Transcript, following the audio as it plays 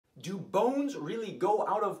Do bones really go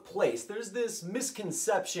out of place? There's this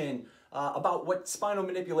misconception about what spinal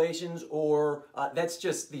manipulations, or that's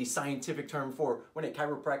just the scientific term for when a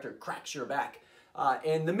chiropractor cracks your back.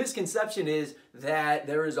 And the misconception is that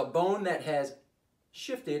there is a bone that has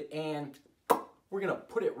shifted and we're going to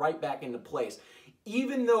put it right back into place.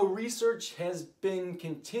 Even though research has been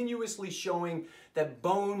continuously showing that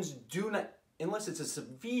bones do not, unless it's a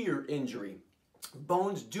severe injury,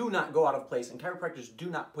 bones do not go out of place and chiropractors do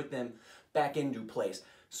not put them back into place.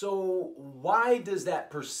 So why does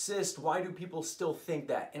that persist? Why do people still think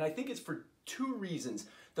that? And I think it's for two reasons.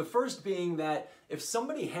 The first being that if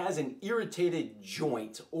somebody has an irritated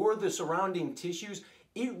joint or the surrounding tissues,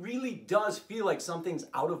 it really does feel like something's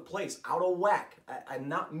out of place, out of whack. I'm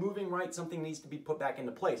not moving right, something needs to be put back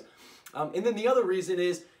into place. And then the other reason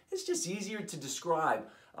is it's just easier to describe.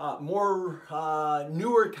 Newer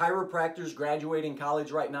chiropractors graduating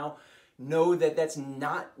college right now know that that's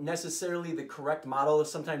not necessarily the correct model.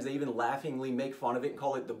 Sometimes they even laughingly make fun of it and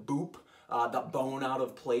call it the BOOP, the bone out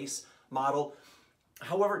of place model.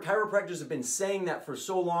 However, chiropractors have been saying that for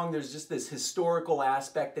so long, there's just this historical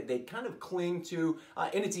aspect that they kind of cling to,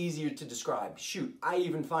 and it's easier to describe. Shoot, I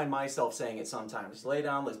even find myself saying it sometimes. Lay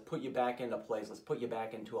down, let's put you back into place, let's put you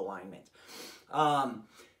back into alignment.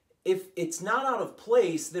 If it's not out of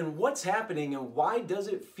place, then what's happening and why does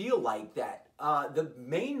it feel like that? The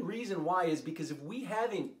main reason why is because if we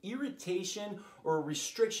have an irritation or a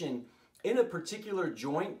restriction in a particular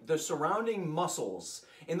joint, the surrounding muscles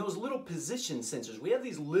and those little position sensors, we have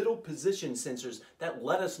these little position sensors that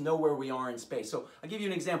let us know where we are in space. So I'll give you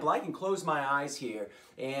an example. I can close my eyes here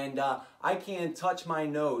and I can touch my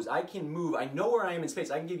nose. I can move. I know where I am in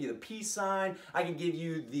space. I can give you the peace sign. I can give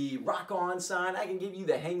you the rock on sign. I can give you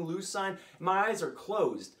the hang loose sign. My eyes are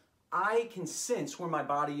closed. I can sense where my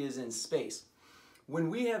body is in space.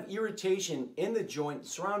 When we have irritation in the joint,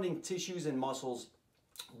 surrounding tissues and muscles,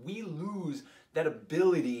 we lose that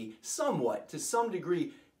ability somewhat, to some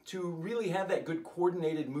degree, to really have that good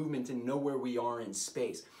coordinated movement and know where we are in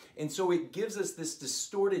space. And so it gives us this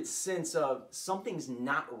distorted sense of something's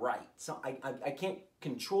not right. So I can't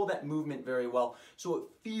control that movement very well, so it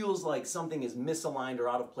feels like something is misaligned or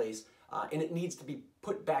out of place, and it needs to be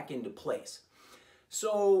put back into place.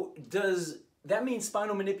 So does that mean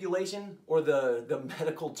spinal manipulation, or the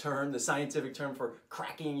medical term, the scientific term for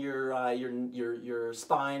cracking your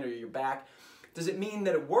spine or your back? Does it mean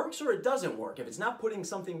that it works or it doesn't work? If it's not putting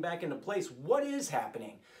something back into place, what is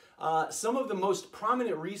happening? Some of the most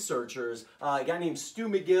prominent researchers, a guy named Stu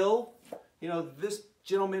McGill, you know, this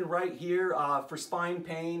gentleman right here for spine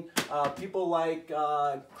pain, people like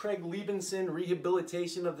Craig Liebenson,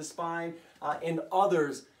 rehabilitation of the spine, and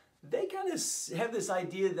others, they kind of have this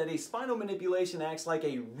idea that a spinal manipulation acts like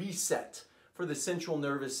a reset for the central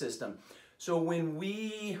nervous system. So when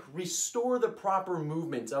we restore the proper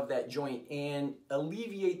movement of that joint and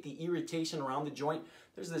alleviate the irritation around the joint,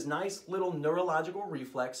 there's this nice little neurological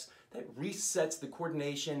reflex that resets the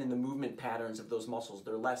coordination and the movement patterns of those muscles.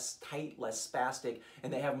 They're less tight, less spastic,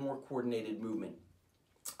 and they have more coordinated movement.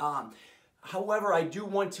 However, I do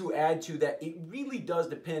want to add to that, it really does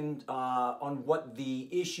depend on what the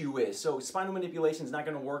issue is. So spinal manipulation is not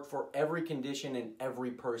going to work for every condition and every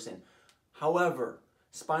person. However,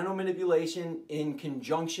 spinal manipulation in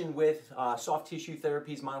conjunction with soft tissue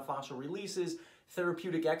therapies, myofascial releases,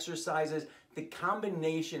 therapeutic exercises, the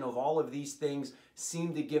combination of all of these things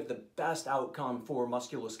seem to give the best outcome for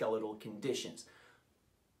musculoskeletal conditions.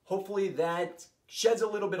 Hopefully that sheds a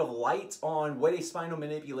little bit of light on what a spinal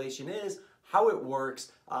manipulation is, how it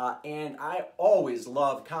works, and I always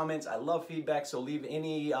love comments. I love feedback, so leave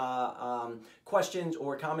any questions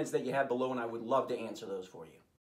or comments that you have below, and I would love to answer those for you.